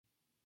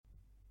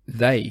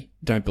They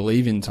don't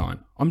believe in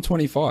time. I'm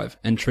 25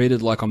 and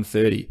treated like I'm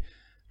 30.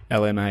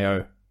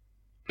 LMAO.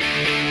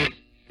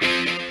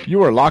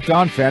 You are Locked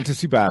On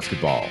Fantasy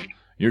Basketball,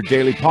 your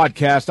daily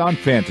podcast on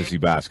fantasy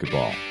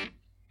basketball.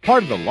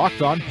 Part of the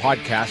Locked On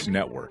Podcast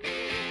Network.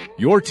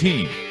 Your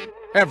team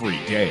every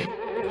day.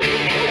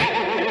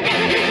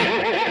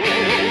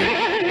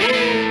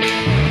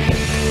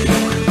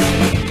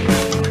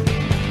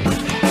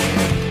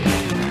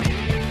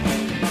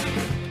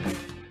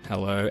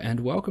 Hello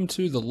and welcome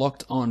to the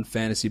Locked On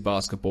Fantasy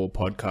Basketball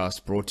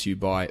podcast brought to you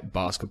by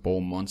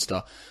Basketball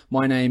Monster.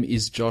 My name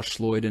is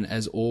Josh Lloyd and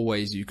as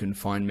always you can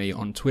find me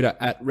on Twitter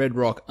at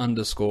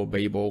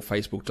redrock_bball,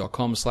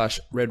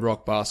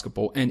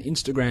 facebook.com/redrockbasketball and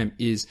Instagram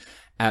is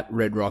at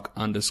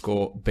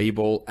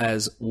redrock_bball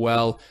as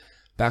well.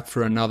 Back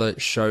for another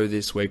show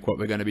this week. What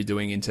we're going to be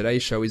doing in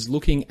today's show is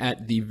looking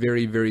at the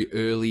very, very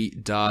early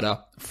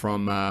data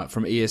from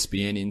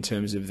ESPN in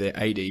terms of their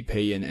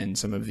ADP and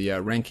some of the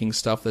ranking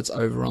stuff that's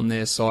over on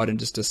their side and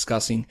just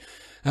discussing,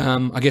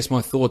 I guess,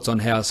 my thoughts on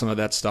how some of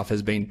that stuff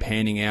has been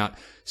panning out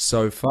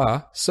so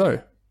far.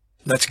 So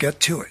let's get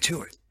to it.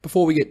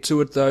 Before we get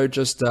to it, though,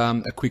 just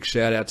a quick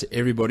shout out to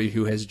everybody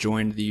who has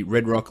joined the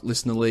Red Rock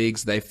Listener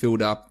Leagues. They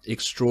filled up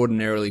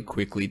extraordinarily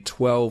quickly.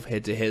 12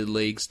 head-to-head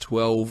leagues,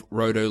 12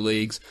 roto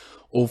leagues,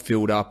 all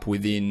filled up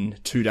within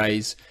 2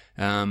 days.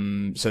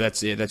 So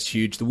that's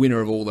huge. The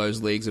winner of all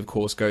those leagues, of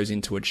course, goes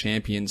into a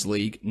Champions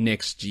League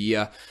next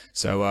year.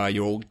 So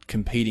you're all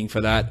competing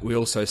for that. We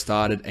also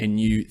started a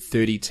new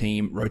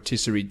 30-team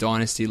rotisserie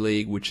dynasty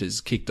league, which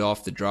has kicked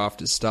off. The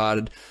draft has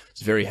started. I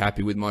was very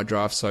happy with my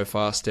draft so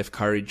far. Steph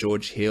Curry,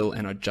 George Hill,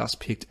 and I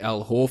just picked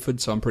Al Horford.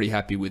 So I'm pretty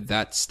happy with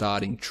that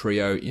starting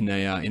trio in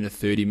a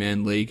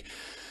 30-man league.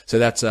 So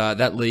that's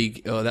that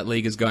league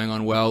is going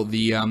on well.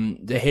 The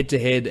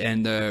head-to-head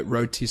and the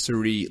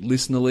rotisserie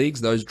listener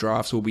leagues, those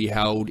drafts will be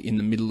held in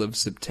the middle of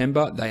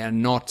September. They are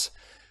not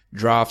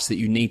drafts that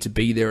you need to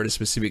be there at a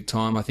specific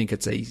time. I think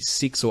it's a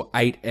 6 or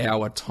 8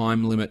 hour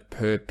time limit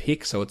per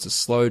pick. So it's a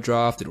slow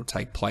draft. It'll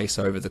take place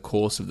over the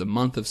course of the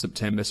month of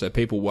September. So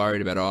people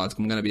worried about,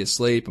 I'm going to be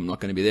asleep. I'm not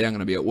going to be there. I'm going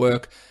to be at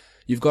work.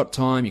 You've got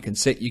time. You can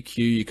set your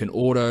queue. You can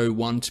auto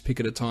 1 pick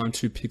at a time,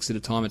 2 picks at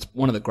a time. It's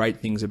one of the great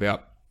things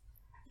about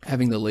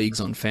having the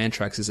leagues on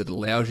Fantrax is it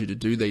allows you to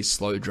do these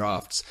slow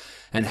drafts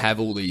and have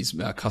all these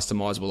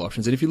customizable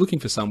options. And if you're looking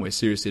for somewhere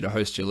seriously to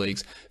host your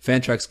leagues,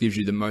 Fantrax gives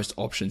you the most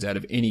options out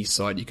of any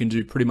site. You can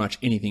do pretty much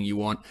anything you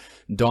want.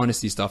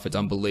 Dynasty stuff, it's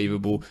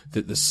unbelievable.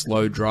 The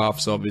slow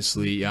drafts,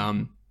 obviously,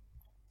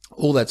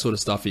 all that sort of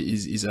stuff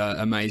is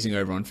amazing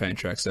over on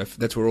Fantrax. So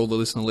that's where all the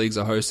listener leagues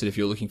are hosted. If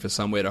you're looking for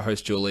somewhere to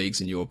host your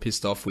leagues and you're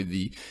pissed off with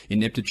the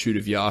ineptitude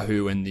of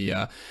Yahoo and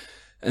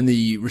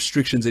the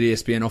restrictions that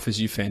ESPN offers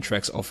you,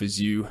 Fantrax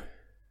offers you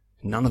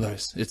none of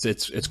those.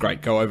 It's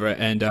great. Go over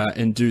and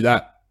do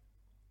that.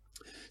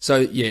 So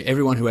yeah,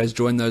 everyone who has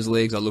joined those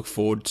leagues, I look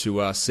forward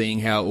to seeing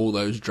how all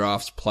those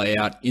drafts play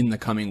out in the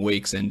coming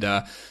weeks. And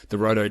the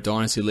Roto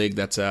Dynasty League,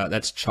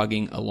 that's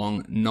chugging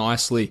along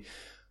nicely.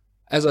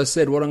 As I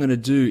said, what I'm going to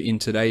do in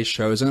today's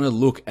show is I'm going to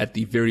look at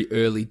the very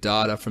early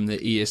data from the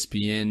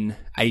ESPN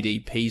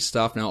ADP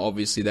stuff. Now,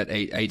 obviously, that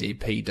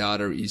ADP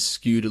data is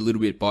skewed a little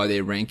bit by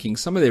their rankings.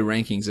 Some of their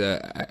rankings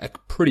are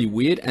pretty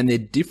weird and they're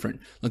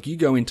different. Like you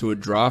go into a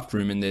draft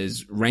room and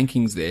there's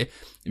rankings there.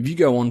 If you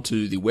go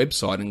onto the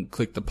website and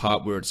click the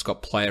part where it's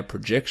got player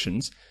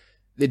projections,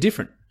 they're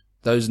different.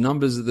 Those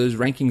numbers, those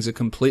rankings are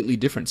completely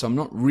different. So I'm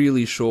not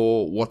really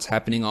sure what's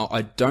happening.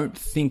 I don't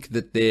think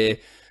that they're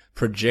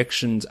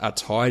projections are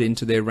tied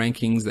into their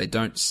rankings. They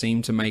don't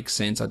seem to make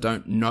sense. I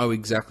don't know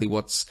exactly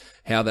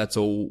how that's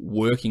all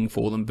working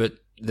for them, but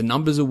the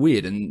numbers are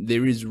weird and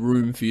there is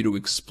room for you to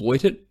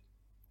exploit it,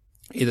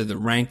 either the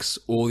ranks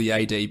or the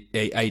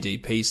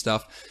ADP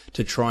stuff,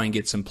 to try and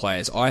get some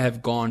players. I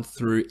have gone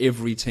through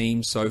every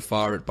team so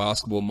far at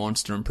Basketball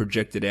Monster and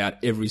projected out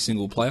every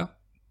single player.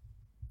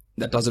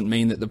 That doesn't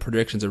mean that the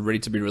projections are ready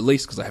to be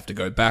released because I have to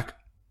go back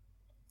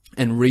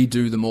and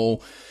redo them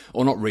all,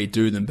 or not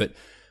redo them, but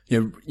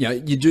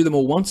you do them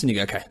all once and you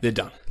go, okay, they're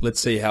done. Let's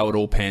see how it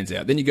all pans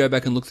out. Then you go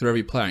back and look through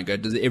every player and go,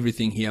 does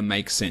everything here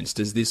make sense?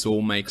 Does this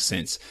all make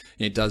sense?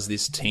 Does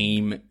this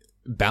team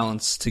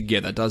balance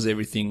together? Does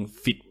everything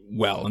fit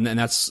well? And then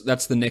that's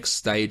the next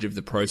stage of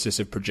the process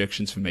of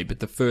projections for me. But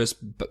the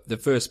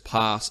first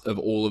pass of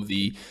all of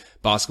the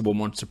Basketball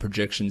Monster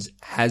projections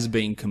has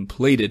been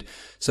completed.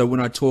 So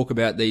when I talk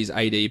about these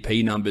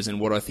ADP numbers and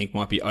what I think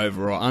might be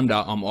over or under,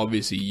 I'm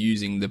obviously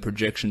using the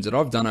projections that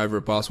I've done over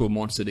at Basketball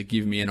Monster to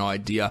give me an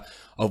idea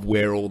of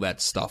where all that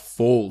stuff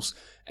falls.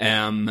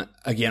 Again,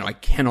 I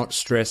cannot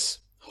stress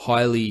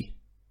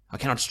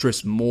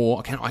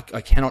more.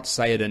 I cannot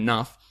say it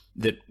enough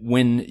that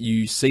when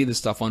you see the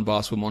stuff on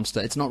Basketball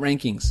Monster, it's not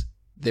rankings,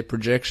 they're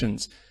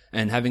projections.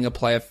 And having a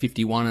player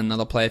 51 and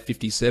another player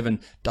 57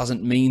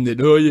 doesn't mean that,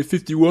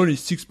 51 is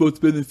 6 spots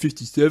better than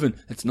 57.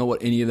 That's not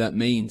what any of that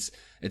means.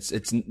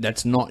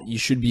 That's not, you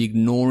should be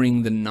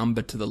ignoring the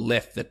number to the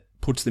left that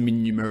puts them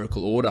in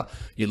numerical order.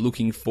 You're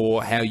looking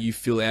for how you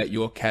fill out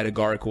your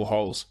categorical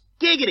holes.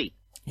 Giggity!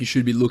 You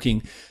should be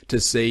looking to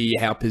see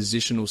how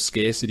positional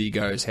scarcity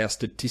goes, how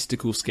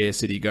statistical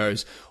scarcity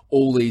goes,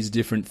 all these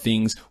different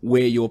things,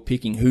 where you're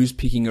picking, who's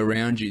picking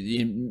around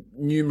you,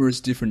 numerous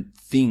different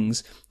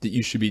things that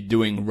you should be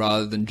doing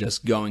rather than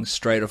just going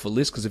straight off a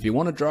list. Because if you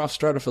want to draft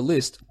straight off a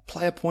list,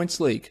 play a points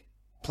league.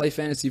 Play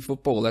fantasy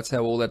football. That's how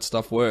all that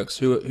stuff works.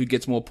 Who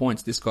gets more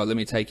points? This guy, let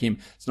me take him.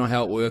 It's not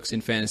how it works in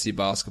fantasy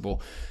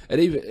basketball.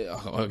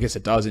 I guess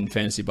it does in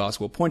fantasy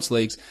basketball points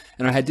leagues.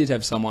 And I did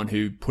have someone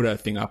who put a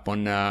thing up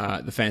on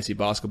the fantasy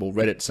basketball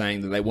Reddit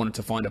saying that they wanted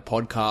to find a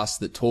podcast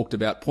that talked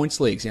about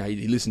points leagues. You know,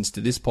 he listens to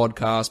this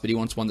podcast, but he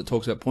wants one that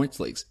talks about points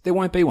leagues. There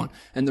won't be one.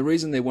 And the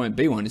reason there won't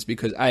be one is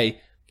because A,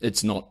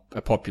 it's not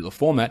a popular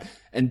format,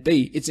 and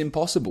B, it's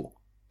impossible.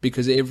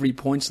 Because every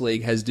points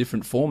league has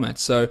different formats.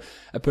 So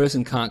a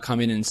person can't come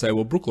in and say,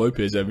 well, Brook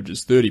Lopez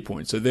averages 30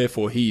 points, so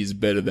therefore he is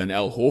better than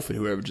Al Horford,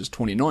 who averages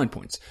 29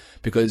 points.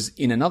 Because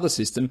in another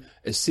system,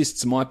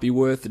 assists might be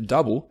worth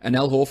double, and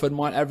Al Horford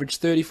might average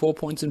 34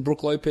 points and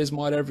Brook Lopez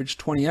might average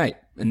 28.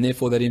 And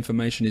therefore that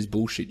information is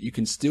bullshit.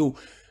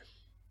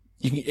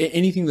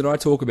 Anything that I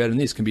talk about in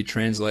this can be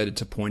translated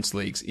to points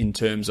leagues in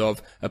terms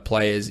of a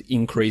player's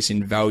increase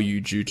in value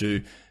due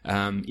to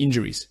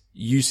injuries,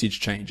 usage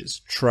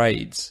changes,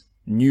 trades,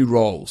 new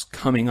roles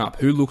coming up,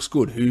 who looks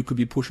good, who could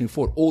be pushing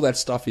forward. All that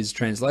stuff is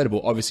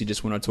translatable. Obviously,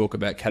 just when I talk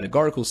about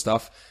categorical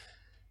stuff,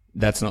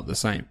 that's not the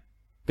same.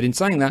 But in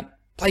saying that,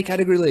 play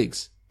category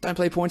leagues. Don't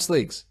play points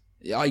leagues.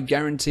 I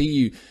guarantee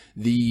you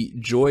the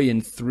joy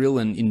and thrill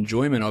and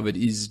enjoyment of it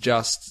is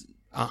just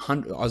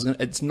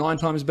 100. It's 9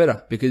 times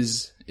better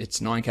because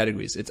it's 9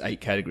 categories. It's 8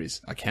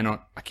 categories. I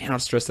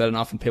cannot stress that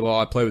enough. And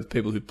I play with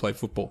people who play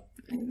football.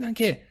 I don't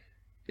care.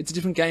 It's a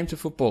different game to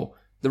football.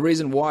 The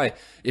reason why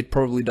it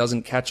probably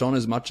doesn't catch on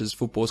as much as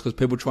football is because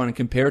people are trying to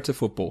compare it to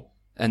football.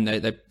 And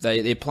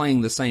they're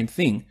playing the same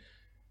thing,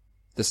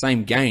 the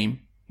same game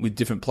with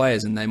different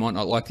players, and they might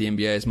not like the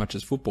NBA as much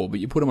as football, but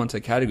you put them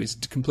onto categories,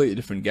 it's a completely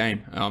different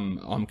game.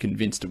 I'm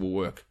convinced it will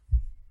work.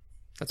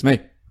 That's me.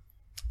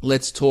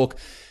 Let's talk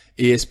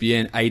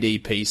ESPN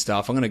ADP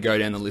stuff. I'm going to go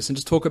down the list and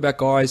just talk about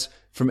guys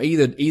from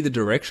either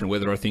direction,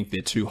 whether I think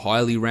they're too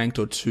highly ranked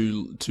or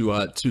too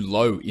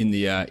low in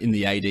the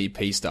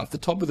ADP stuff. The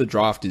top of the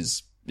draft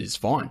is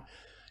fine.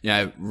 You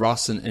know,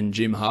 Russ and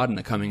Jim Harden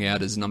are coming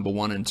out as number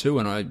 1 and 2,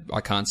 and I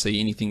can't see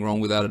anything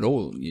wrong with that at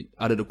all.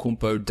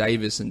 Antetokounmpo,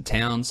 Davis, and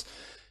Towns,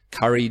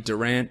 Curry,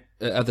 Durant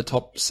are the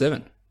top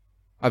 7.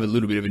 I have a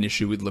little bit of an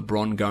issue with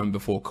LeBron going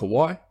before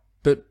Kawhi,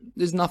 but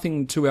there's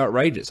nothing too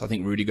outrageous. I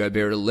think Rudy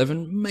Gobert at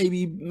 11,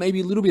 maybe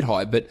a little bit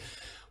high, but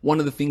one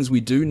of the things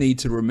we do need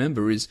to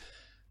remember is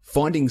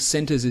finding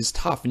centers is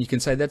tough, and you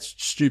can say that's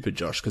stupid,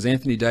 Josh, because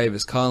Anthony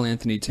Davis, Karl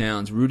Anthony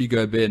Towns, Rudy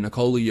Gobert,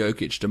 Nikola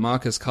Jokic,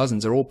 DeMarcus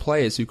Cousins are all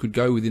players who could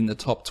go within the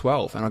top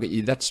 12, and I'll get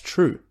you, that's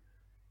true.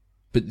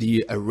 But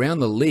around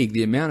the league,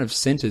 the amount of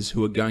centers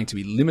who are going to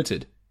be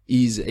limited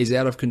is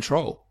out of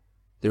control.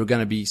 There are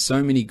going to be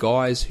so many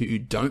guys who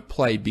don't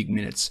play big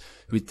minutes,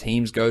 who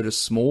teams go to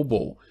small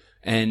ball,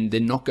 and they're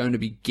not going to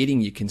be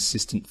getting you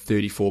consistent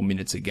 34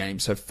 minutes a game.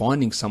 So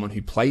finding someone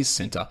who plays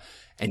center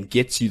and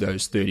gets you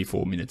those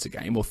 34 minutes a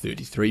game or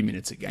 33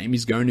 minutes a game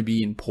is going to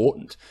be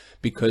important,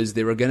 because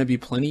there are going to be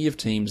plenty of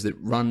teams that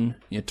run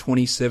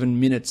 27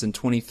 minutes and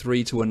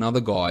 23 to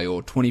another guy,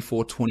 or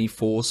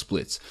 24-24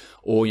 splits,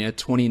 or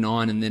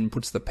 29 and then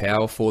puts the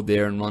power forward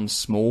there and runs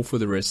small for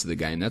the rest of the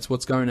game. That's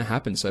what's going to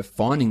happen. So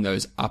finding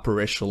those upper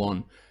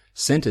echelon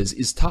centers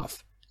is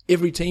tough.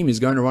 Every team is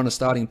going to run a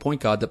starting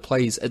point guard that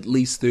plays at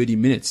least 30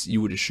 minutes,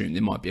 you would assume.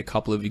 There might be a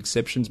couple of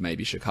exceptions,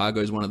 maybe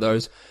Chicago's one of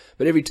those,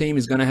 but every team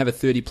is going to have a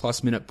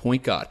 30-plus minute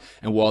point guard.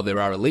 And while there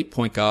are elite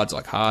point guards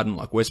like Harden,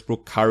 like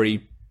Westbrook,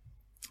 Curry,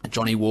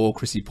 Johnny Wall,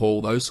 Chrissy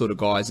Paul, those sort of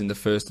guys in the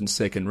first and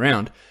second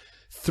round,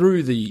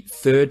 through the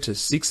 3rd to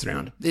 6th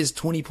round, there's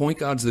 20 point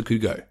guards that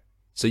could go.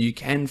 So you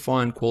can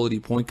find quality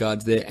point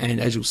guards there, and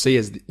as you'll see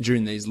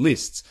during these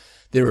lists,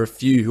 there are a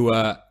few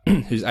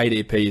whose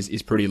ADP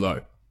is pretty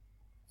low.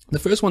 The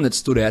first one that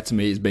stood out to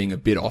me as being a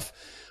bit off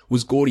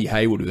was Gordie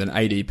Hayward with an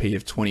ADP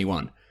of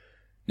 21.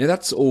 Now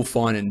that's all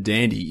fine and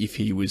dandy if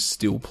he was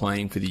still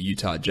playing for the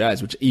Utah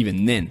Jazz, which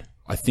even then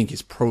I think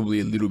is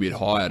probably a little bit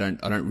high. I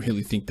don't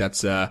really think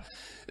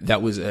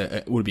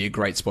would be a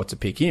great spot to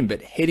pick him.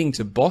 But heading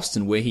to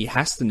Boston, where he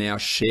has to now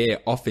share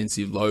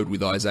offensive load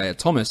with Isaiah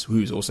Thomas,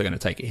 who's also going to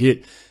take a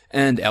hit,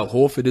 and Al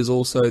Horford is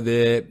also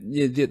there.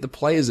 The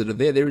players that are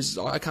there,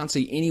 I can't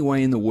see any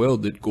way in the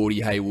world that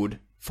Gordie Hayward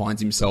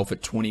finds himself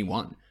at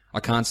 21. I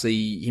can't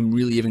see him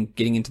really even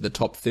getting into the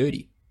top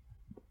 30.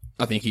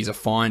 I think he's a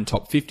fine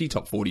top 50,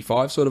 top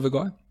 45 sort of a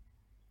guy.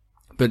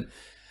 But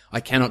I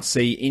cannot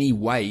see any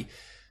way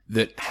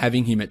that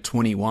having him at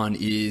 21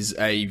 is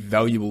a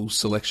valuable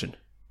selection.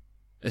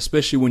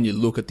 Especially when you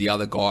look at the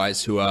other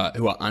guys who are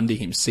under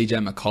him.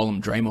 CJ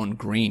McCollum, Draymond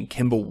Green,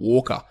 Kemba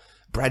Walker,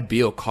 Brad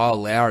Beal,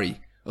 Kyle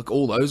Lowry. Look,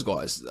 all those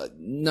guys.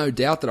 No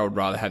doubt that I would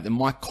rather have them.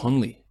 Mike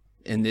Conley.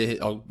 And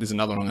there's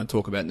another one I'm going to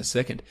talk about in a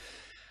second.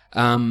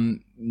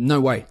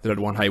 No way that I'd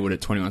want Hayward at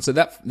 21. So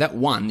that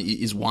one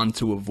is one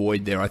to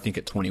avoid there, I think,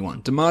 at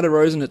 21. DeMar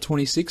DeRozan at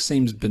 26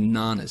 seems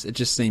bananas. It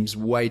just seems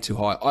way too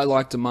high. I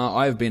like DeMar.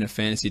 I have been a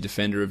fantasy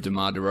defender of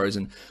DeMar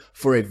DeRozan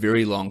for a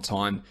very long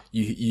time.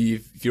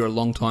 If you're a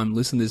long time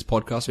listener to this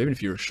podcast, or even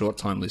if you're a short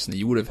time listener,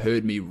 you would have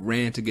heard me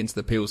rant against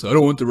the people. So I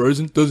don't want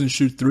DeRozan. Doesn't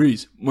shoot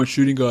threes. My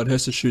shooting guard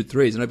has to shoot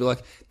threes. And I'd be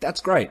like,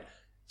 that's great.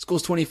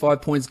 Scores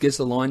 25 points, gets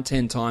the line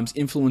 10 times,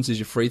 influences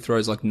your free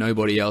throws like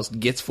nobody else,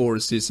 gets 4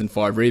 assists and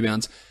 5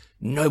 rebounds.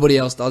 Nobody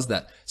else does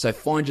that. So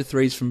find your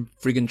threes from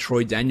friggin'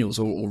 Troy Daniels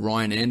or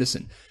Ryan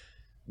Anderson.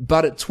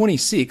 But at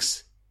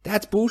 26,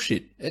 that's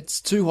bullshit.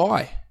 It's too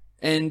high.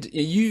 And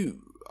you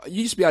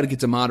used to be able to get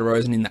DeMar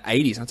DeRozan in the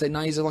 80s. I'd say,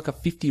 no, he's like a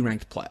 50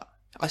 ranked player.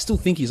 I still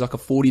think he's like a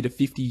 40 to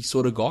 50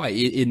 sort of guy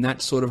in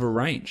that sort of a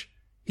range.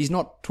 He's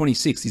not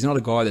 26. He's not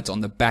a guy that's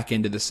on the back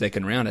end of the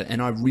second round.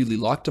 And I really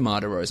like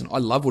DeMar DeRozan. I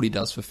love what he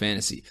does for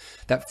fantasy.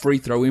 That free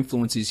throw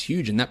influence is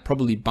huge, and that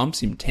probably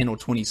bumps him 10 or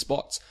 20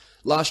 spots.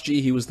 Last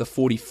year, he was the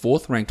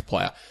 44th ranked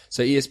player.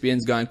 So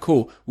ESPN's going,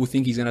 cool, we'll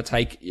think he's going to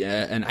take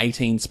an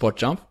 18 spot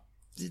jump.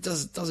 It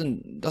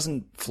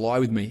doesn't fly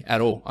with me at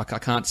all. I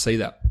can't see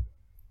that.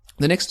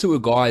 The next two are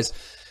guys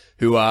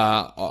who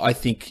are, I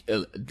think,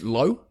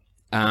 low.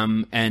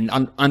 And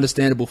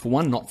understandable for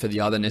one, not for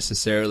the other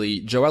necessarily.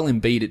 Joel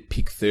Embiid at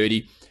pick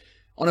 30.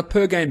 On a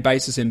per game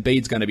basis,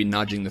 Embiid's going to be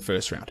nudging the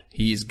first round.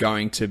 He is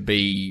going to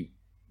be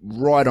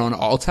right on.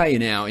 I'll tell you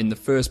now, in the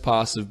first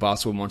pass of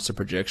Basketball Monster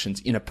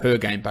projections, in a per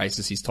game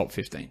basis, he's top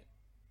 15.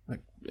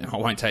 I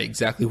won't tell you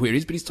exactly where he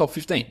is, but he's top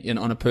 15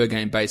 on a per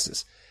game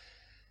basis.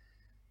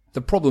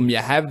 The problem you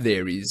have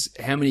there is,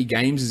 how many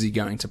games is he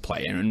going to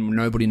play? And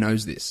nobody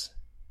knows this.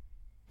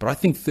 But I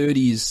think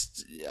 30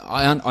 is,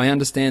 I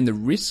understand the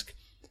risk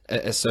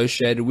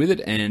associated with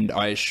it, and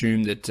I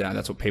assume that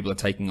that's what people are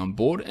taking on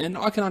board, and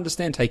I can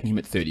understand taking him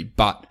at 30,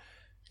 but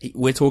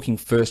we're talking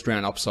first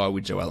round upside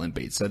with Joel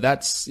Embiid, so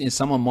that's,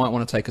 someone might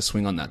want to take a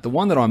swing on that. The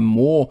one that I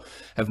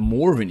have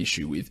more of an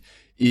issue with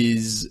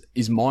is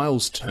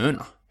Miles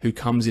Turner, who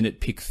comes in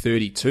at pick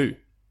 32,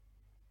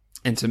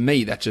 and to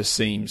me that just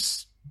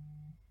seems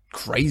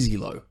crazy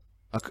low.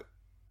 Like,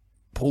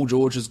 Paul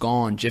George is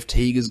gone, Jeff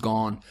Teague is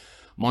gone,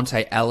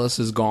 Monte Ellis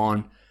is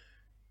gone.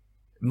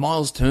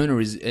 Miles Turner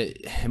and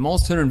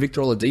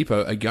Victor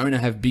Oladipo are going to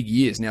have big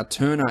years. Now,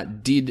 Turner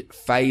did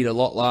fade a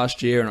lot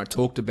last year, and I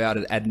talked about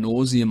it ad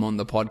nauseum on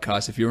the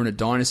podcast. If you're in a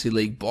dynasty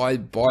league, buy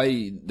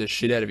the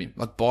shit out of him.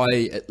 Like, buy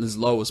as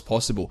low as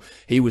possible.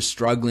 He was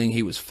struggling.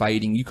 He was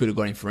fading. You could have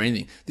got him for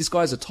anything. This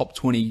guy's a top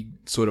 20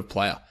 sort of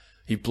player.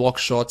 He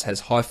blocks shots,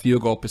 has high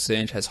field goal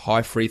percentage, has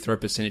high free throw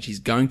percentage. He's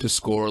going to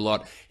score a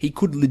lot. He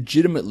could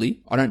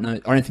legitimately, I don't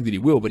think that he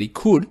will, but he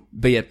could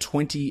be a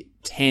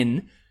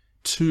 20-10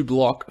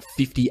 2-block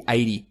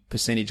 50-80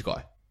 percentage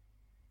guy.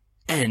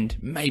 And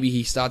maybe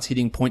he starts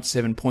hitting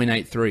 0.7,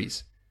 0.8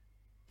 threes.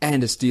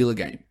 And a steal a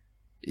game.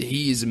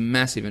 He is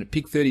massive. And at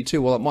pick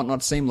 32, while it might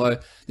not seem low,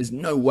 there's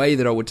no way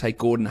that I would take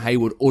Gordon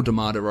Hayward or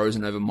DeMar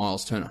DeRozan over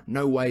Miles Turner.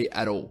 No way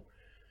at all.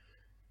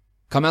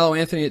 Carmelo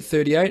Anthony at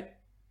 38,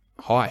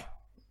 high.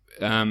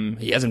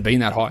 He hasn't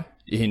been that high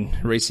in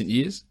recent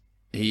years.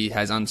 He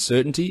has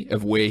uncertainty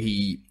of where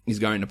he is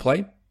going to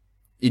play.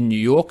 In New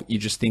York, you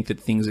just think that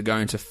things are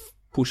going to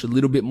push a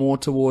little bit more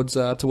towards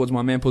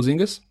my man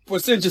Porzingis.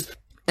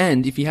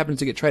 And if he happens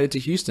to get traded to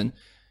Houston,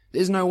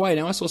 there's no way.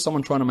 Now, I saw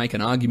someone trying to make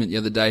an argument the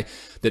other day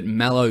that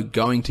Melo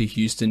going to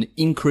Houston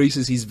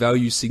increases his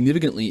value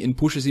significantly and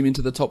pushes him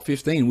into the top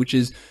 15, which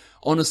is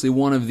honestly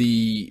one of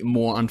the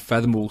more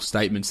unfathomable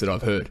statements that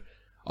I've heard.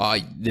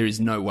 There is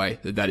no way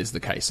that is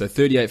the case. So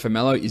 38 for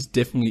Melo is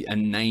definitely a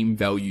name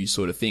value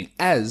sort of thing,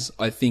 as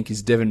I think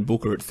is Devin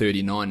Booker at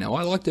 39. Now,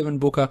 I like Devin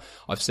Booker.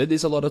 I've said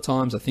this a lot of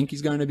times. I think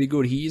he's going to be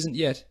good. He isn't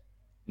yet.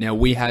 Now,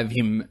 we have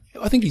him,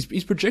 I think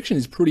his projection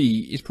is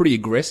pretty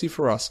aggressive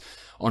for us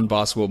on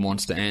Basketball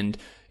Monster, and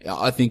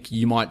I think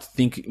you might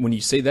think when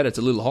you see that it's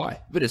a little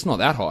high, but it's not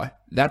that high.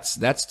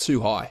 That's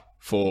too high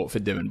for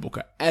Devin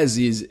Booker, as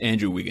is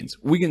Andrew Wiggins.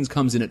 Wiggins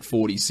comes in at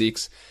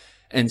 46,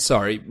 and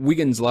sorry,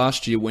 Wiggins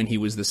last year when he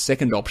was the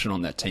second option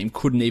on that team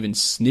couldn't even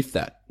sniff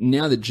that.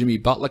 Now that Jimmy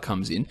Butler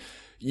comes in,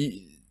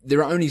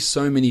 there are only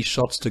so many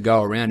shots to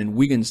go around, and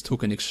Wiggins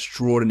took an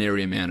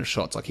extraordinary amount of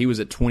shots. Like, he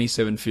was at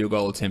 27 field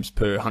goal attempts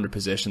per 100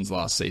 possessions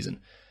last season.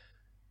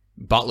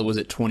 Butler was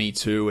at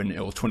 22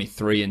 or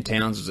 23, and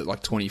Towns was at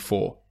like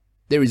 24.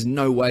 There is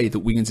no way that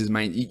Wiggins is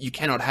main. You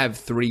cannot have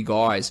three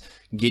guys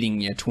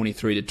getting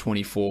 23 to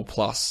 24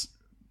 plus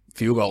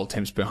field goal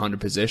attempts per 100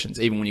 possessions,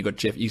 even when you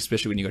got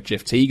especially when you got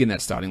Jeff Teague in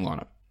that starting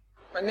lineup.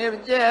 My name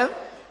is Jeff.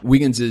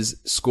 Wiggins'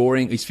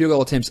 scoring, his field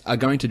goal attempts are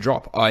going to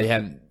drop. I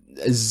have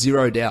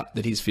zero doubt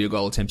that his field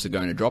goal attempts are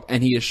going to drop,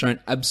 and he has shown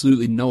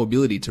absolutely no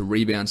ability to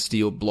rebound,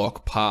 steal,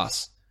 block,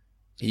 pass,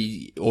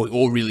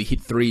 or really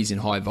hit threes in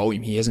high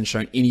volume. He hasn't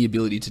shown any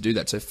ability to do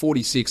that. So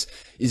 46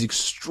 is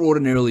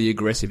extraordinarily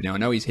aggressive. Now, I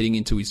know he's heading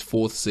into his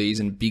fourth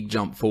season, big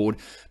jump forward,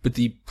 but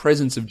the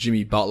presence of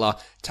Jimmy Butler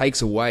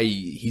takes away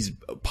his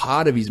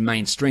part of his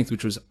main strength,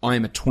 which was, I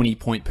am a 20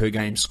 point per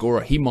game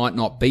scorer. He might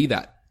not be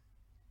that.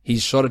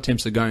 His shot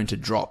attempts are going to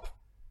drop.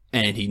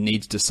 and he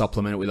needs to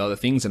supplement it with other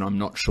things, and I'm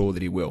not sure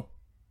that he will.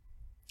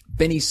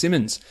 Benny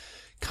Simmons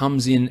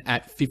comes in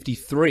at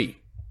 53.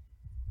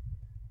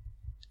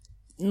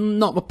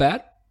 Not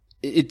bad.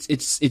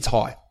 It's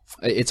high.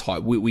 It's high.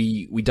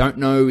 We don't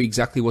know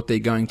exactly what they're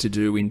going to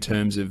do in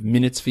terms of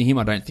minutes for him.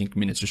 I don't think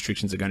minutes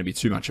restrictions are going to be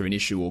too much of an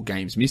issue, or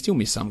games missed. He'll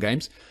miss some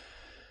games.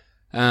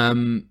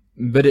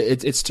 But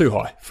it's too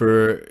high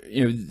for,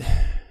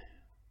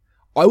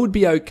 I would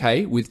be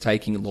okay with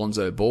taking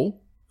Lonzo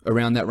Ball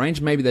around that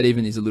range. Maybe that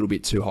even is a little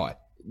bit too high.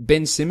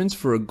 Ben Simmons,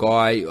 for a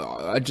guy,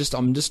 I'm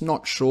just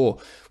not sure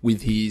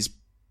with his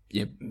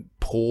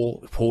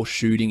poor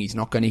shooting. He's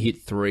not going to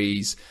hit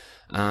threes.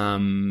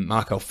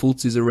 Markel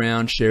Fultz is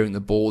around sharing the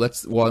ball.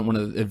 That's one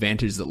of the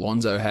advantages that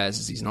Lonzo has,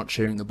 is he's not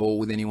sharing the ball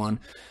with anyone.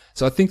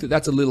 So I think that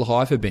that's a little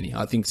high for Benny.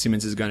 I think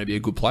Simmons is going to be a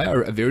good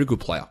player, a very good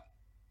player.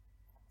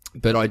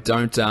 But I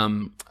don't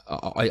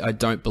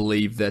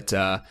believe that.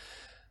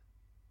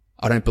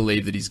 I don't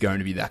believe that he's going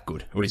to be that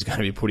good, or he's going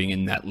to be putting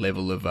in that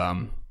level of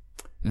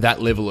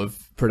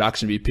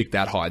production to be picked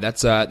that high.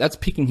 That's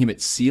picking him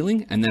at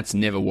ceiling, and that's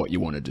never what you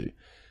want to do.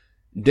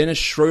 Dennis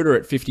Schroeder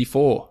at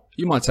 54.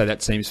 You might say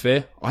that seems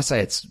fair. I say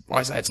it's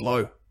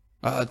low.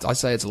 I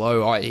say it's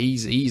low.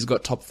 He's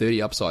got top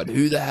 30 upside.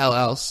 Who the hell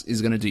else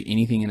is going to do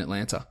anything in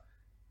Atlanta?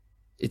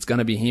 It's going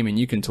to be him, and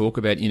you can talk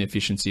about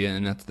inefficiency,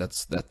 and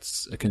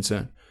that's a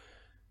concern.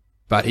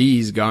 But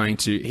he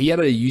had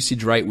a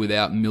usage rate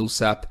without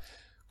Millsap,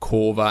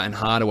 Korver, and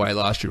Hardaway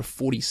last year of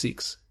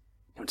 46.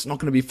 It's not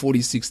going to be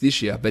 46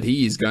 this year, but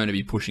he is going to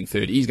be pushing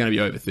 30. He's going to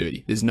be over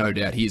 30. There's no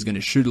doubt. He is going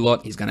to shoot a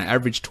lot. He's going to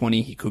average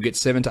 20. He could get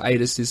 7 to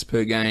 8 assists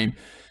per game.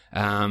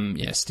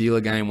 Steal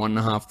a game,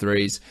 1.5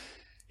 threes.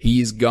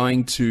 He is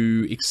going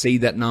to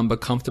exceed that number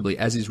comfortably,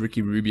 as is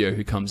Ricky Rubio,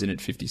 who comes in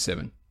at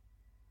 57.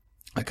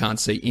 I can't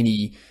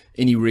see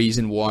any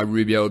reason why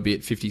Rubio would be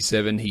at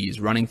 57. He is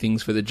running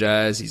things for the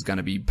Jazz. He's going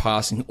to be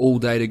passing all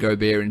day to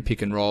Gobert in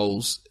pick and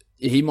rolls.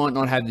 He might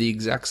not have the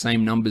exact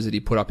same numbers that he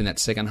put up in that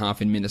second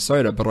half in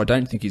Minnesota, but I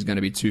don't think he's going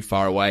to be too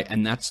far away,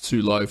 and that's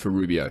too low for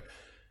Rubio.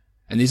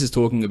 And this is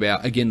talking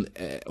about, again,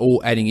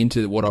 all adding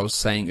into what I was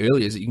saying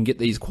earlier, is that you can get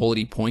these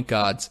quality point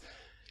guards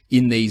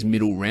in these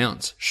middle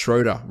rounds.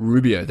 Schroeder,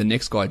 Rubio, the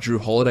next guy, Drew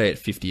Holiday at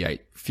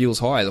 58. Feels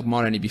high. It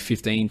might only be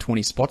 15,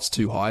 20 spots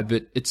too high,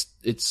 but it's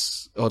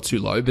too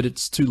low, but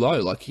it's too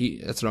low.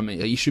 That's what I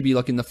mean. He should be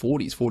like in the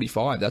 40s,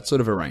 45, that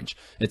sort of a range.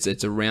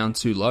 It's around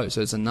too low.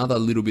 So it's another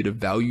little bit of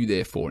value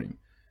there for him.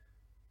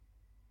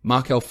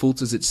 Markel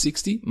Fultz is at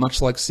 60.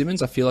 Much like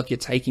Simmons, I feel like you're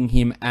taking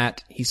him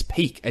at his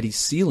peak, at his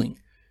ceiling.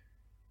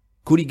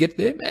 Could he get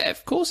there?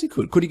 Of course he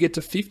could. Could he get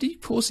to 50?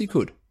 Of course he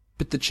could.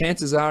 But the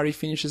chances are he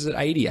finishes at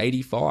 80,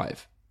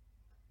 85.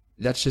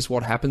 That's just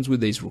what happens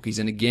with these rookies.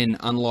 And again,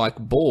 unlike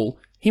Ball,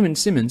 him and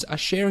Simmons are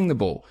sharing the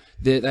ball.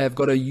 They have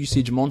got a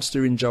usage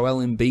monster in Joel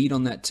Embiid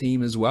on that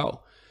team as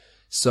well.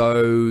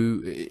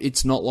 So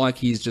it's not like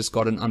he's just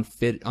got an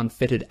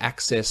unfettered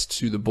access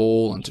to the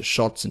ball and to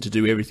shots and to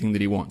do everything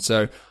that he wants.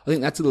 So I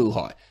think that's a little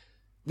high.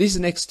 These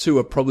next two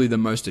are probably the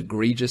most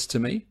egregious to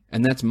me,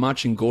 and that's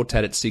Marcin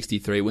Gortat at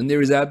 63, when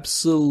there is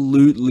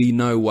absolutely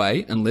no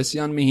way, unless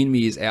Jan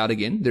Mahinmi is out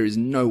again, there is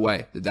no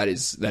way that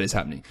is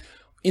happening.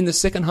 In the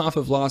second half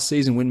of last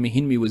season, when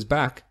Mahinmi was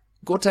back,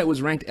 Gortat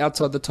was ranked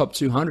outside the top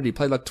 200. He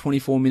played like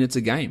 24 minutes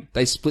a game.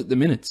 They split the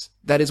minutes.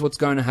 That is what's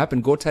going to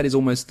happen. Gortat is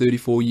almost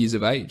 34 years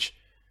of age.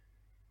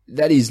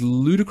 That is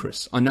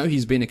ludicrous. I know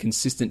he's been a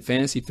consistent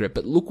fantasy threat,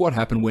 but look what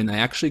happened when they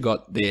actually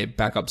got their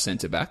backup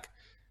centre back.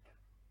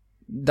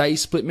 They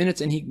split minutes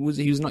and he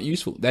was not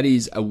useful. That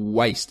is a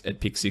waste at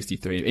pick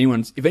 63.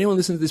 If anyone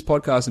listens to this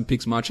podcast and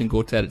picks Marcin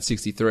Gortat at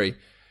 63,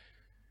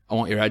 I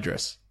want your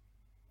address.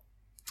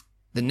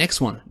 The next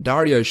one,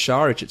 Dario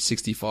Saric at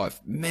 65.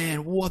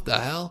 Man, what the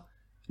hell?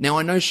 Now,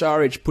 I know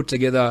Saric put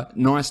together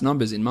nice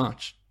numbers in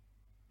March.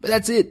 But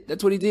that's it.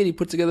 That's what he did. He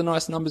put together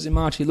nice numbers in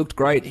March. He looked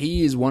great.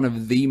 He is one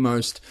of the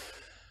most...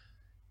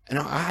 And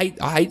I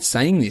hate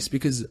saying this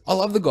because I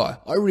love the guy.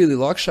 I really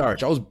like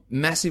Saric. I was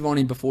massive on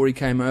him before he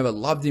came over.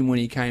 Loved him when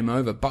he came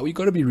over. But we've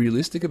got to be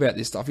realistic about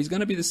this stuff. He's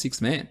going to be the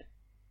sixth man.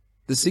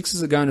 The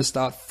Sixers are going to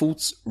start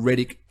Fultz,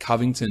 Redick,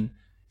 Covington,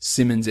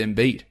 Simmons,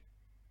 Embiid.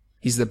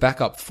 He's the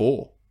backup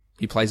 4.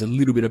 He plays a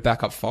little bit of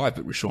backup 5,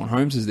 but Richaun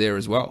Holmes is there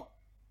as well.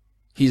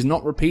 He's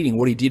not repeating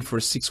what he did for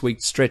a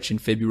 6-week stretch in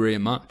February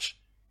and March.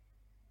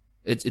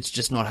 It's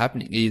just not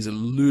happening. He is a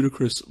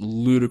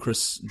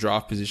ludicrous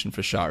draft position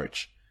for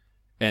Saric.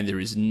 And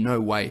there is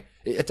no way.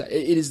 It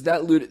is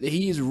that ludicrous.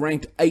 He is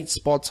ranked 8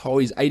 spots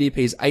high. His ADP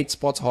is 8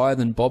 spots higher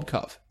than Bob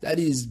Cove. That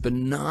is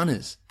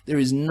bananas. There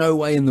is no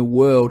way in the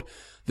world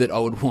that I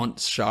would want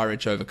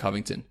Saric over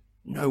Covington.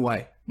 No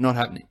way. Not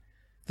happening.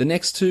 The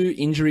next two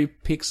injury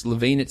picks,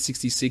 Levine at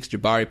 66,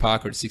 Jabari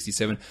Parker at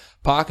 67.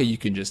 Parker, you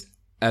can just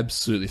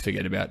absolutely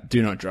forget about.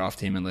 Do not draft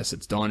him unless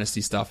it's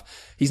dynasty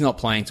stuff. He's not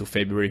playing till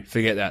February.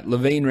 Forget that.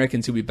 Levine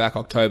reckons he'll be back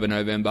October,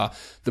 November.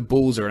 The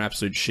Bulls are an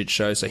absolute shit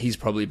show, so he's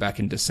probably back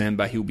in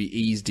December. He'll be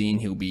eased in.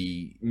 He'll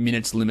be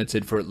minutes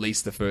limited for at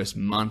least the first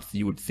month,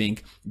 you would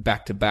think.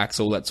 Back-to-backs,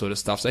 all that sort of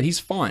stuff. So he's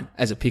fine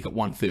as a pick at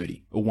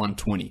 130 or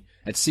 120.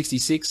 At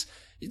 66,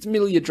 It's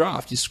middle of your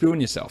draft. You're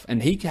screwing yourself.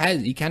 And he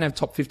can have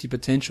top 50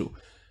 potential.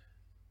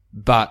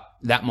 But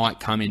that might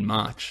come in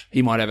March.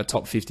 He might have a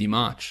top 50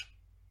 March.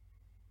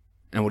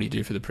 And what do you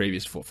do for the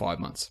previous 4 or 5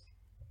 months?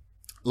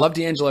 Love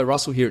D'Angelo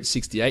Russell here at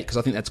 68 because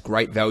I think that's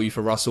great value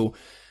for Russell.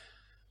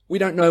 We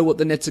don't know what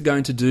the Nets are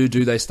going to do.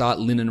 Do they start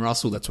Lin and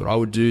Russell? That's what I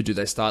would do. Do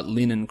they start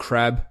Lin and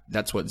Crabbe?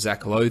 That's what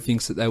Zach Lowe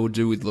thinks that they will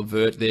do with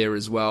LeVert there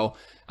as well.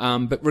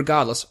 But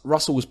regardless,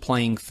 Russell was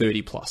playing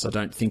 30 plus. I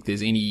don't think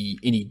there's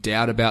any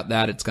doubt about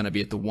that. It's going to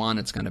be at the 1.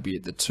 It's going to be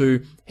at the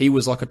 2. He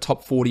was like a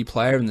top 40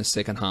 player in the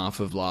second half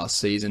of last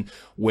season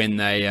when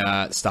they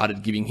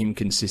started giving him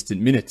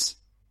consistent minutes.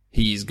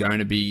 He's going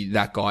to be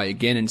that guy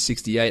again in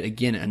 68.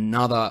 Again,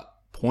 another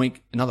point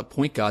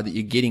guard that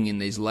you're getting in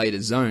these later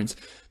zones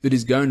that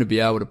is going to be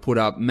able to put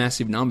up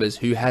massive numbers,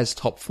 who has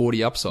top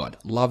 40 upside.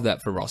 Love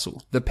that for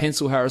Russell. The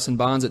pencil Harrison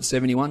Barnes at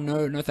 71.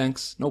 No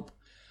thanks. Nope.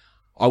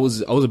 I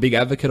was a big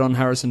advocate on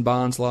Harrison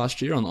Barnes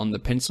last year on the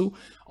pencil,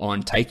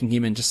 on taking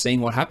him and just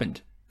seeing what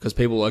happened. Because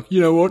people were like,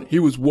 you know what? He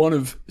was one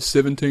of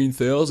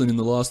 17,000 in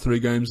the last 3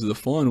 games of the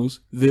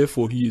finals.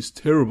 Therefore, he is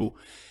terrible.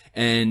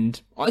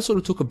 And I sort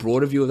of took a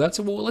broader view of that.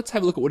 So, well, let's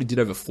have a look at what he did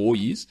over 4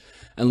 years.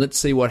 And let's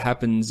see what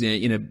happens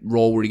in a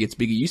role where he gets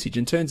bigger usage.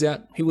 And turns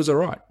out he was all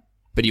right.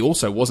 But he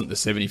also wasn't the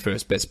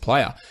 71st best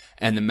player.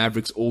 And the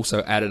Mavericks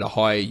also added a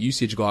higher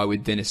usage guy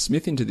with Dennis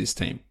Smith into this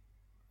team.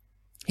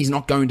 He's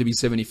not going to be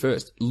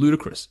 71st.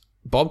 Ludicrous.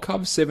 Bob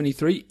Cove,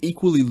 73,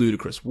 equally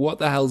ludicrous. What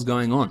the hell's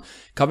going on?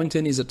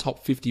 Covington is a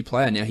top 50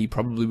 player. Now, he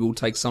probably will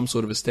take some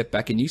sort of a step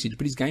back in usage,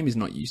 but his game is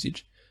not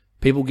usage.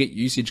 People get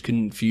usage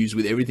confused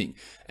with everything.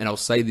 And I'll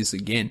say this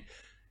again.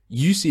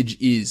 Usage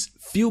is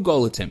field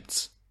goal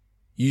attempts.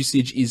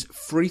 Usage is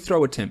free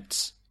throw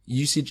attempts.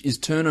 Usage is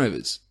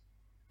turnovers.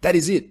 That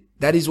is it.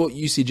 That is what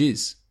usage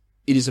is.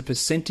 It is a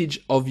percentage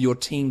of your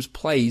team's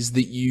plays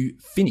that you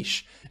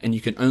finish. And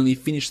you can only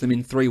finish them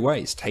in 3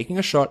 ways. Taking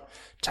a shot,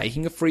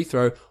 taking a free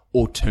throw,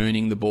 or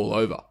turning the ball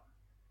over.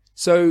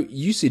 So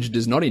usage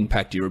does not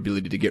impact your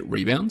ability to get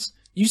rebounds.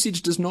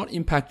 Usage does not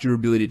impact your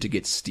ability to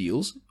get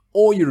steals,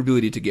 or your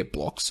ability to get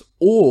blocks,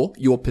 or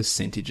your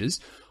percentages,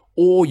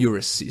 or your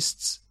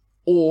assists,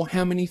 or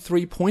how many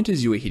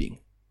 3-pointers you are hitting.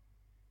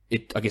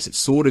 I guess it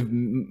sort of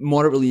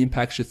moderately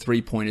impacts your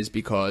 3-pointers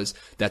because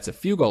that's a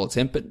field goal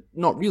attempt, but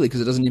not really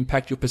because it doesn't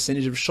impact your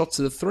percentage of shots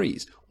at the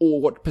threes, or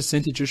what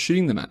percentage you're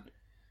shooting them at.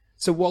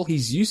 So while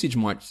his usage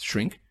might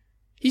shrink,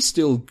 he's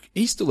still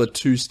a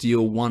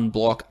 2-steal,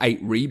 1-block,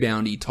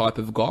 8-reboundy type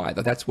of guy.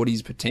 That's what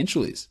his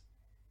potential is.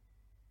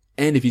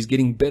 And if he's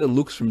getting better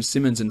looks from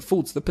Simmons and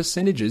Fultz, the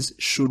percentages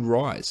should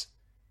rise.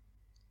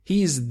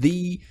 He is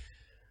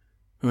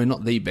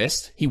not the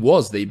best. He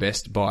was the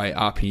best by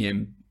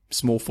RPM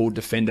small forward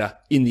defender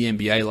in the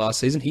NBA last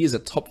season. He is a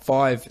top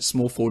 5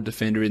 small forward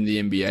defender in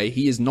the NBA.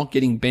 He is not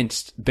getting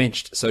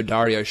benched so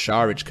Dario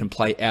Saric can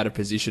play out of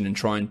position and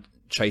try and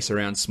chase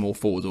around small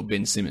forwards or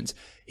Ben Simmons.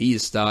 He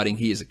is starting.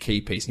 He is a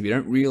key piece. And if you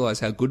don't realize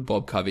how good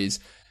Bob Cove is,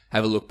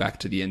 have a look back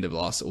to the end of the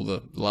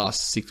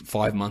last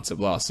 5 months of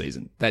last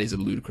season. That is a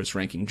ludicrous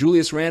ranking.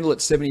 Julius Randle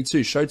at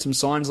 72 showed some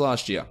signs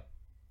last year.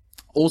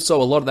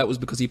 Also, a lot of that was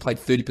because he played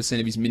 30%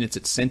 of his minutes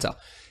at center.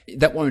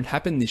 That won't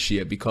happen this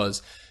year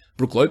because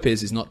Brook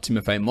Lopez is not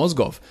Timofey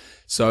Mozgov.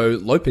 So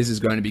Lopez is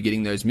going to be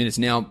getting those minutes.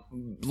 Now,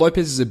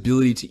 Lopez's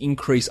ability to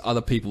increase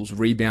other people's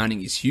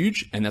rebounding is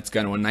huge, and that's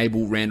going to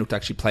enable Randle to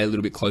actually play a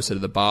little bit closer to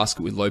the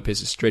basket with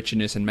Lopez's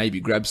stretchiness and maybe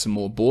grab some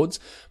more boards.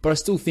 But I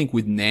still think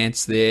with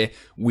Nance there,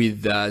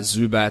 with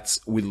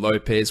Zubats, with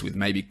Lopez, with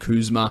maybe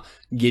Kuzma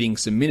getting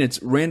some minutes,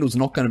 Randle's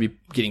not going to be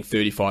getting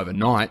 35 a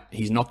night.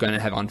 He's not going to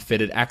have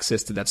unfettered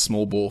access to that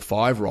small ball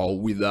 5 role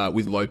with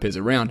Lopez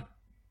around.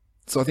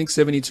 So I think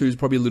 72 is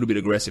probably a little bit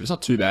aggressive. It's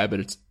not too bad, but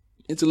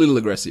it's a little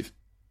aggressive.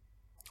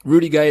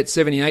 Rudy Gay at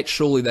 78,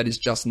 surely that is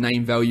just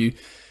name value.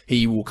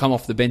 He will come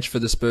off the bench for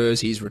the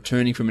Spurs. He's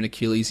returning from an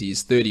Achilles. He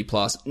is 30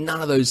 plus.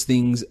 None of those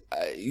things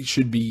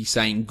should be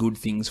saying good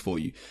things for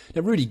you.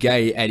 Now, Rudy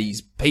Gay at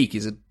his peak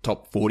is a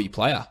top 40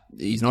 player.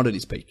 He's not at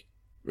his peak.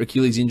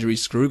 Achilles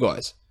injuries screw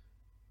guys.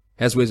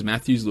 How's Wes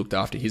Matthews looked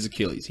after his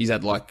Achilles? He's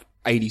had like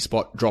 80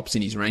 spot drops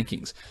in his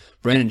rankings.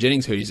 Brandon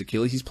Jennings hurt his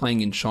Achilles. He's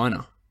playing in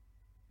China.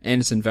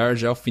 Anderson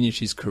Varejao finished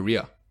his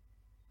career.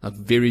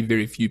 Very,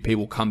 very few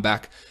people come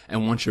back,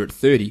 and once you're at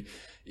 30,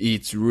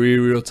 it's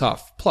real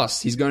tough.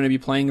 Plus, he's going to be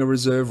playing a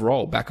reserve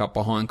role, back up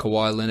behind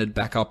Kawhi Leonard,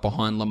 back up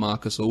behind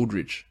LaMarcus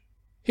Aldridge.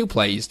 He'll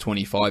play his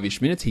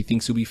 25-ish minutes. He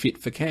thinks he'll be fit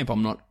for camp.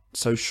 I'm not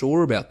so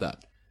sure about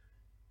that.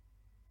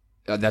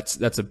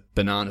 That's a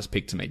bananas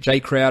pick to me.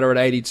 Jay Crowder at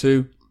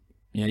 82.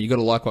 You know, you got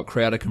to like what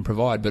Crowder can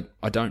provide, but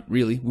I don't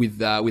really. With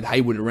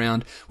Hayward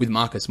around, with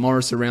Marcus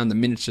Morris around, the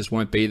minutes just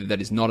won't be there.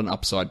 That is not an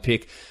upside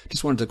pick.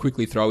 Just wanted to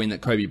quickly throw in that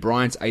Kobe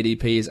Bryant's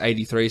ADP is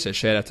 83, so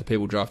shout out to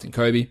people drafting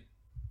Kobe.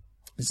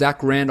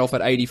 Zach Randolph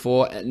at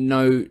 84.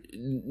 No,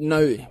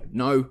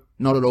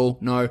 not at all.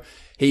 No.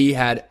 He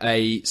had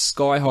a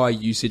sky-high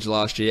usage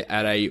last year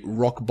at a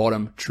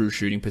rock-bottom true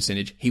shooting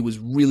percentage. He was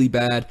really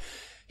bad.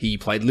 He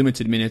played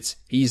limited minutes.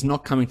 He is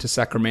not coming to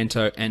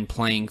Sacramento and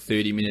playing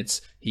 30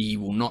 minutes. He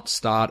will not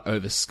start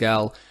over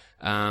Scal.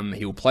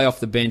 He will play off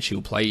the bench.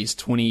 He'll play his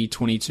 20,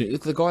 22.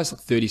 Look, the guy's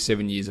like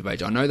 37 years of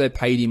age. I know they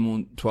paid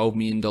him $12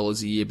 million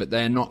a year, but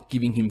they are not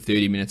giving him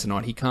 30 minutes a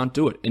night. He can't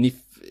do it. And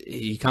if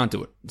he can't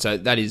do it. So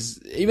that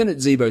is, even at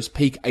Zebo's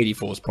peak,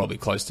 84 is probably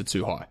close to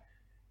too high.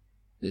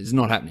 It's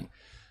not happening.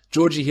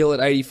 Georgie Hill at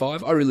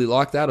 85, I really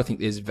like that. I think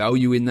there's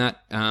value in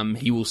that.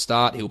 He will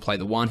start. He'll play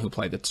the 1. He'll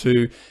play the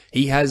 2.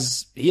 He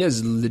has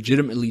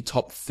legitimately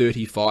top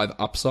 35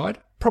 upside.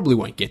 Probably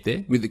won't get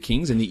there with the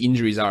Kings, and the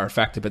injuries are a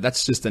factor, but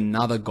that's just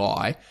another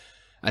guy,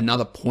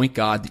 another point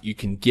guard that you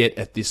can get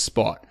at this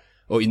spot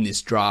or in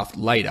this draft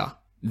later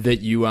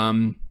that you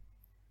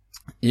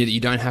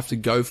don't have to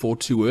go for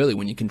too early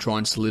when you can try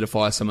and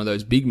solidify some of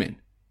those big men.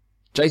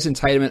 Jason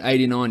Tatum at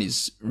 89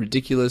 is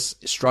ridiculous.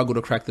 Struggle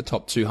to crack the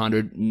top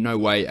 200. No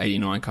way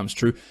 89 comes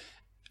true.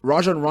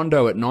 Rajon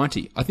Rondo at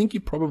 90. I think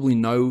you probably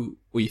know,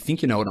 or you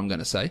think you know what I'm going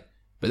to say,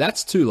 but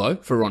that's too low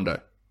for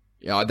Rondo.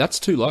 Yeah, that's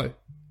too low.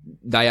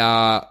 They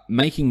are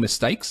making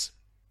mistakes.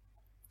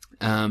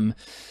 They're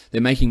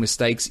making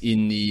mistakes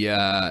in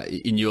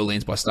New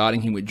Orleans by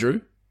starting him with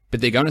Drew,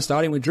 but they're going to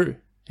start him with Drew.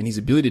 And his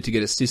ability to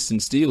get assists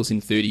and steals in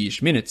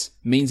 30-ish minutes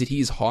means that he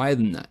is higher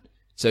than that.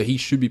 So he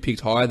should be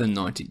picked higher than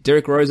 90.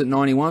 Derrick Rose at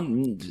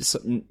 91?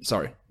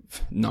 Sorry.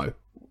 No.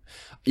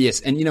 Yes,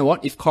 and you know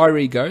what? If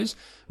Kyrie goes,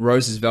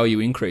 Rose's value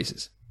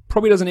increases.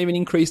 Probably doesn't even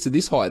increase to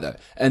this high, though.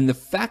 And the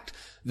fact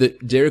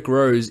that Derrick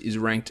Rose is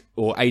ranked,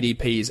 or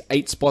ADP is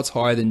 8 spots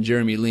higher than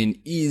Jeremy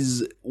Lin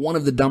is one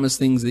of the dumbest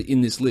things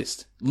in this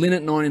list. Lin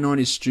at 99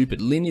 is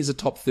stupid. Lin is a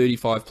top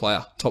 35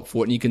 player, top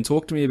 40. And you can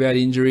talk to me about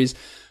injuries.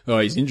 Oh,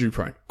 he's injury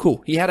prone.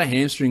 Cool. He had a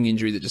hamstring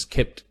injury that just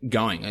kept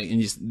going.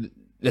 And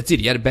that's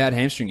it. He had a bad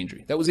hamstring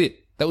injury. That was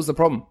it. That was the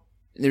problem.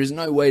 There is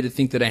no way to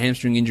think that a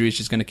hamstring injury is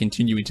just going to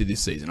continue into this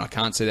season. I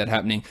can't see that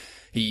happening.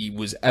 He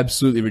was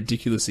absolutely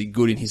ridiculously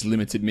good in his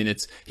limited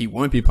minutes. He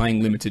won't be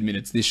playing limited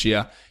minutes this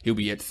year. He'll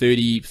be at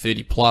 30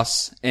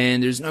 plus,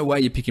 and there's no way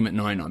you pick him at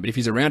 99. But if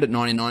he's around at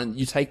 99,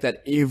 you take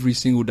that every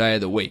single day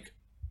of the week.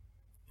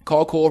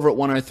 Kyle Korver at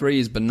 103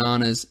 is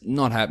bananas.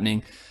 Not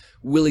happening.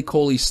 Willie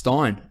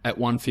Cauley-Stein at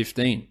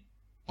 115.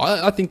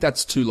 I think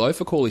that's too low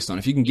for Cauley-Stein.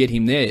 If you can get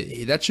him there,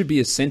 that should be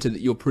a center that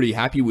you're pretty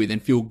happy with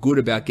and feel good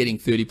about getting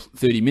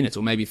 30 minutes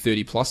or maybe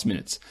 30 plus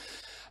minutes.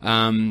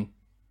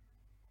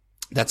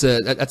 That's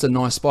a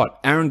nice spot.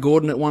 Aaron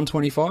Gordon at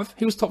 125.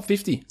 He was top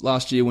 50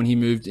 last year when he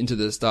moved into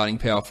the starting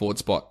power forward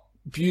spot.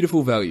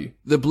 Beautiful value.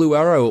 The Blue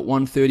Arrow at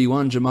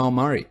 131, Jamal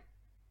Murray.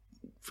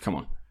 Come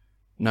on.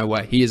 No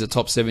way. He is a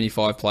top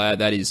 75 player.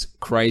 That is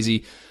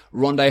crazy.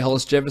 Rondé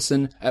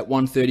Hollis-Jefferson at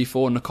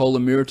 134, Nikola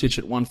Mirotic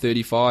at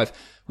 135.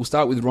 We'll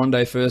start with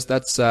Rondé first.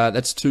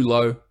 That's too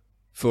low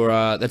for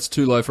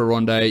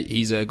Rondé.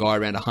 He's a guy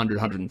around 100,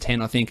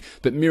 110, I think.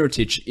 But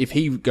Mirotic, if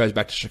he goes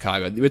back to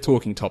Chicago, we're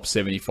talking top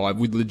 75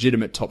 with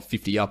legitimate top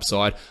 50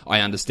 upside.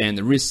 I understand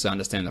the risks. I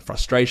understand the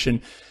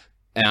frustration.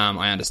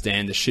 I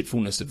understand the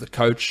shitfulness of the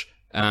coach.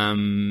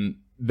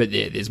 But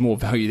yeah, there's more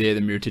value there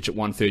than Mirotic at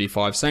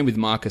 135. Same with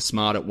Marcus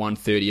Smart at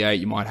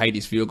 138. You might hate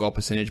his field goal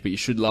percentage, but you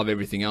should love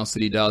everything else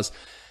that he does.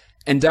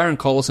 And Darren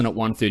Collison at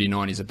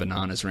 139 is a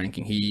bananas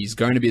ranking. He's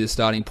going to be the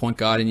starting point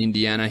guard in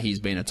Indiana. He's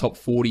been a top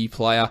 40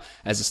 player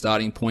as a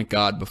starting point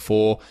guard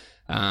before.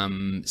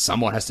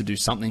 Someone has to do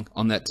something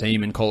on that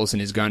team, and Collison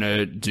is going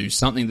to do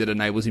something that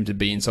enables him to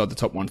be inside the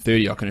top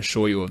 130. I can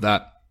assure you of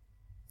that.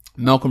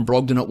 Malcolm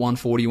Brogdon at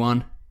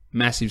 141.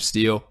 Massive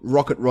steal.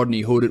 Rocket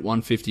Rodney Hood at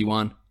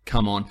 151.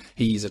 Come on.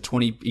 He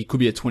could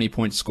be a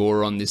 20-point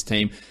scorer on this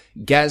team.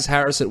 Gaz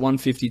Harris at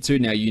 152.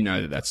 Now, you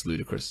know that's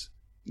ludicrous.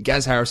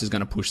 Gaz Harris is going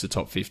to push the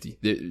top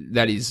 50.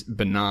 That is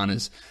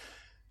bananas.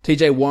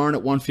 TJ Warren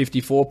at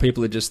 154.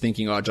 People are just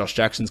thinking, oh, Josh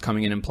Jackson's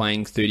coming in and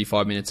playing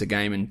 35 minutes a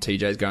game and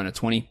TJ's going at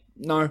 20.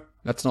 No,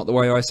 that's not the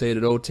way I see it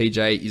at all.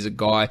 TJ is a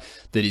guy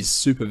that is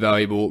super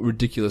valuable,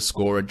 ridiculous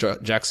scorer.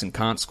 Jackson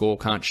can't score,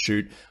 can't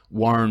shoot.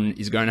 Warren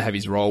is going to have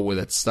his role,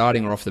 whether it's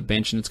starting or off the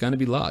bench, and it's going to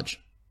be large.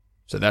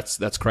 So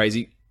that's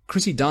crazy.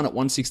 Chrissy Dunn at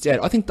 168.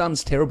 I think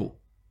Dunn's terrible.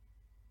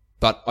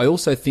 But I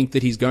also think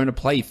that he's going to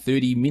play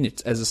 30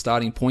 minutes as a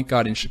starting point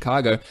guard in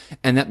Chicago,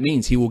 and that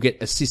means he will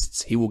get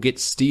assists, he will get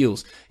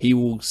steals, he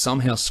will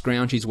somehow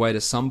scrounge his way to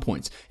some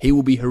points. He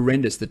will be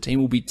horrendous, the team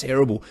will be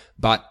terrible,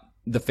 but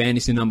the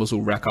fantasy numbers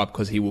will rack up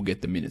because he will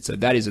get the minutes. So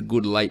that is a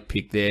good late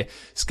pick there.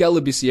 Skal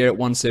Labissiere at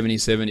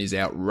 177 is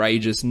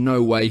outrageous.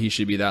 No way he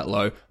should be that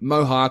low.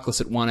 Mo Harkless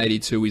at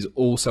 182 is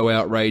also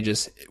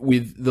outrageous.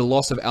 With the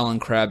loss of Alan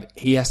Crabb,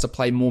 he has to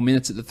play more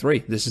minutes at the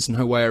 3. There's just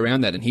no way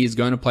around that. And he is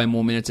going to play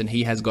more minutes, and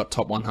he has got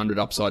top 100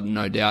 upside,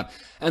 no doubt.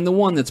 And the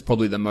one that's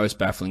probably the most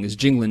baffling is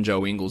Jingling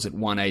Joe Ingles at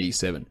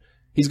 187.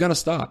 He's going to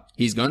start.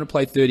 He's going to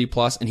play 30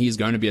 plus, and he is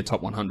going to be a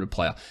top 100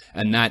 player.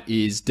 And that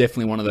is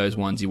definitely one of those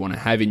ones you want to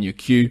have in your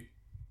queue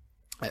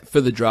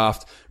for the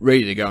draft,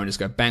 ready to go and just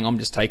go, bang, I'm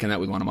just taking that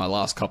with one of my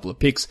last couple of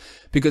picks,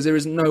 because there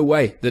is no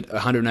way that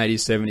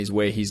 187 is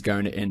where he's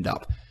going to end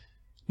up.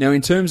 Now,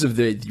 in terms of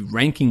the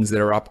rankings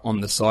that are up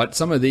on the site,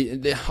 some of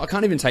I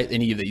can't even take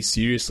any of these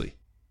seriously.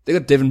 They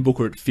got Devin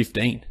Booker at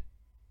 15,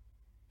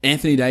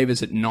 Anthony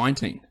Davis at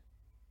 19,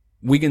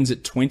 Wiggins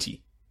at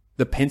 20,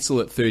 the Pencil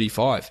at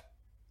 35.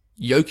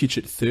 Jokic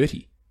at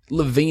 30.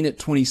 Levine at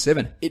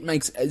 27. It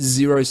makes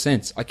zero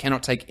sense. I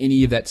cannot take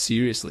any of that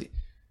seriously.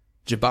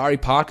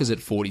 Jabari Parker's at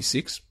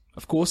 46.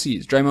 Of course he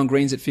is. Draymond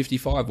Green's at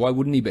 55. Why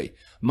wouldn't he be?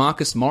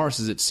 Marcus Morris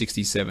is at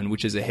 67,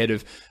 which is ahead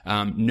of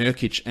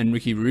Nurkic and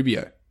Ricky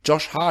Rubio.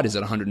 Josh Hart is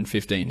at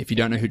 115. If you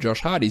don't know who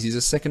Josh Hart is, he's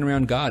a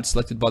second-round guard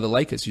selected by the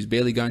Lakers who's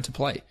barely going to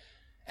play.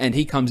 And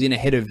he comes in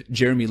ahead of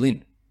Jeremy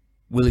Lin,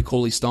 Willie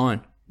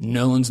Cauley-Stein,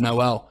 Nerlens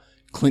Noel,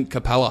 Clint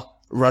Capella,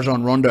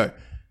 Rajon Rondo.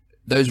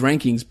 Those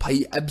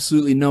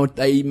rankings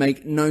they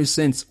make no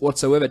sense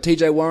whatsoever.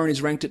 TJ Warren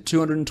is ranked at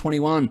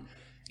 221.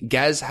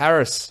 Gaz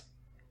Harris.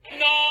 Nice,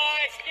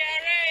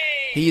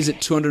 Gary! He is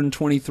at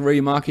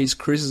 223. Marquise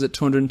Chris is at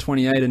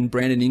 228 and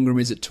Brandon Ingram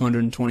is at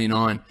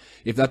 229.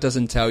 If that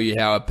doesn't tell you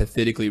how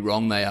pathetically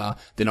wrong they are,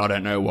 then I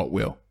don't know what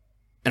will.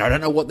 And I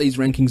don't know what these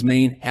rankings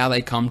mean, how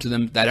they come to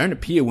them. They don't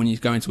appear when you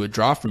go into a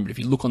draft room, but if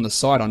you look on the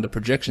site under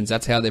projections,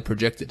 that's how they're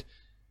projected.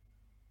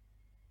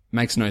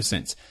 Makes no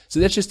sense.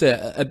 So that's just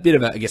a bit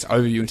of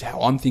overview into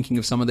how I'm thinking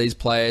of some of these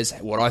players,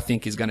 what I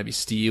think is going to be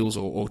steals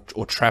or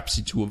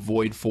traps to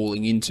avoid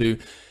falling into.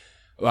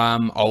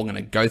 I'm going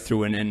to go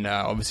through and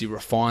obviously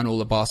refine all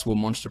the Basketball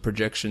Monster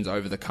projections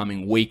over the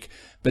coming week.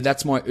 But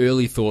that's my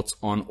early thoughts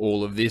on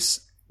all of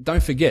this.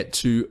 Don't forget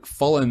to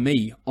follow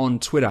me on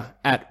Twitter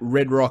at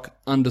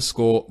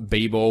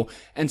redrock_bball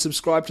and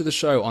subscribe to the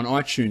show on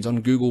iTunes,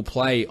 on Google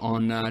Play,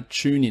 on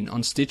TuneIn,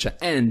 on Stitcher,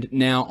 and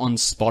now on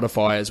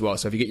Spotify as well.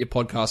 So if you get your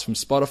podcast from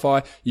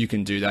Spotify, you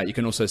can do that. You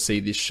can also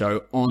see this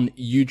show on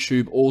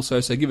YouTube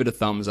also. So give it a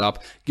thumbs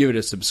up, give it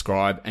a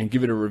subscribe, and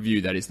give it a review.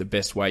 That is the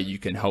best way you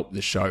can help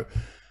the show.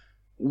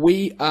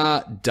 We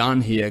are done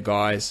here,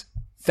 guys.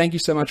 Thank you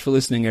so much for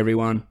listening,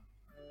 everyone.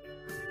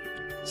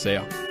 See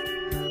ya.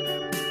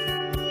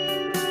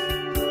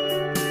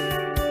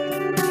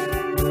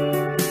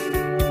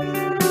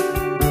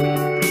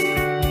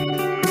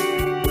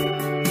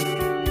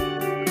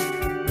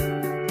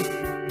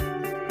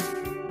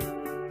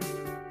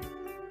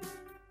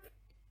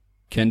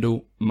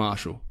 Kendall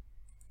Marshall.